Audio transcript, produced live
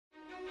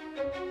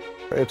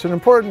It's an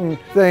important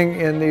thing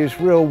in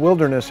these real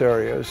wilderness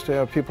areas to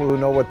have people who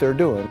know what they're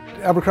doing.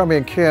 Abercrombie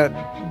 & Kent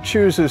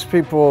chooses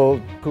people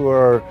who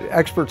are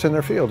experts in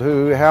their field,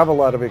 who have a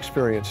lot of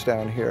experience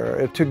down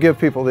here, to give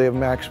people the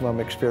maximum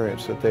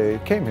experience that they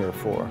came here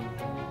for.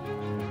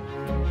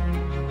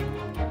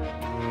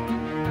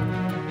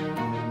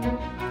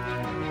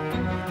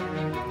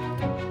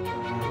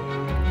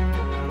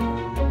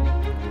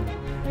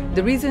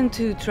 The reason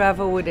to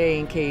travel with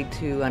A&K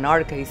to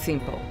Antarctica is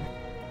simple.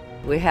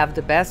 We have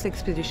the best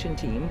expedition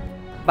team,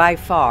 by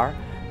far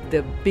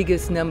the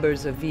biggest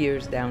numbers of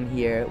years down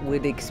here,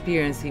 with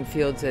experience in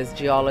fields as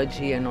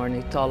geology and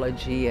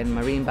ornithology and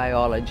marine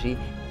biology.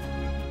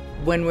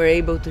 When we're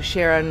able to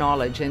share our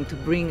knowledge and to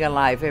bring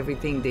alive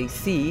everything they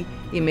see,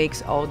 it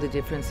makes all the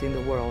difference in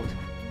the world.